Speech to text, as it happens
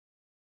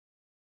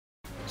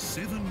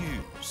7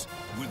 News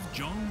with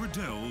John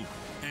Riddell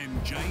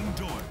and Jane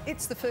Doyle.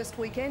 It's the first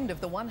weekend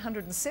of the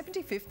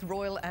 175th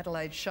Royal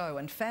Adelaide Show,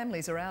 and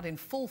families are out in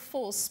full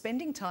force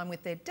spending time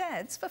with their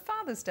dads for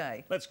Father's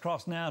Day. Let's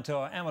cross now to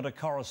our amateur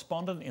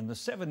correspondent in the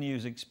 7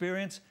 News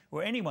experience,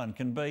 where anyone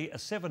can be a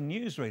 7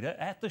 News reader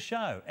at the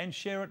show and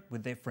share it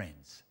with their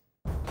friends.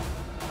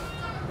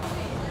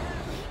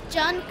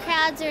 John,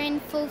 crowds are in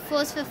full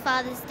force for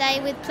Father's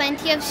Day, with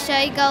plenty of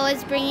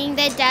showgoers bringing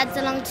their dads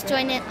along to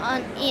join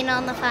in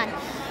on the fun.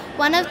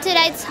 One of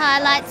today's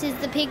highlights is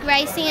the pig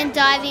racing and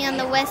diving on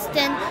the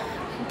Western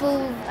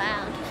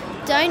Boulevard.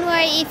 Don't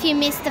worry if you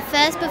missed the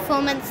first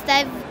performance,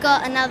 they've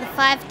got another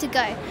 5 to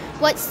go.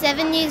 Watch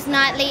 7 News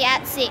nightly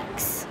at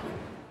 6.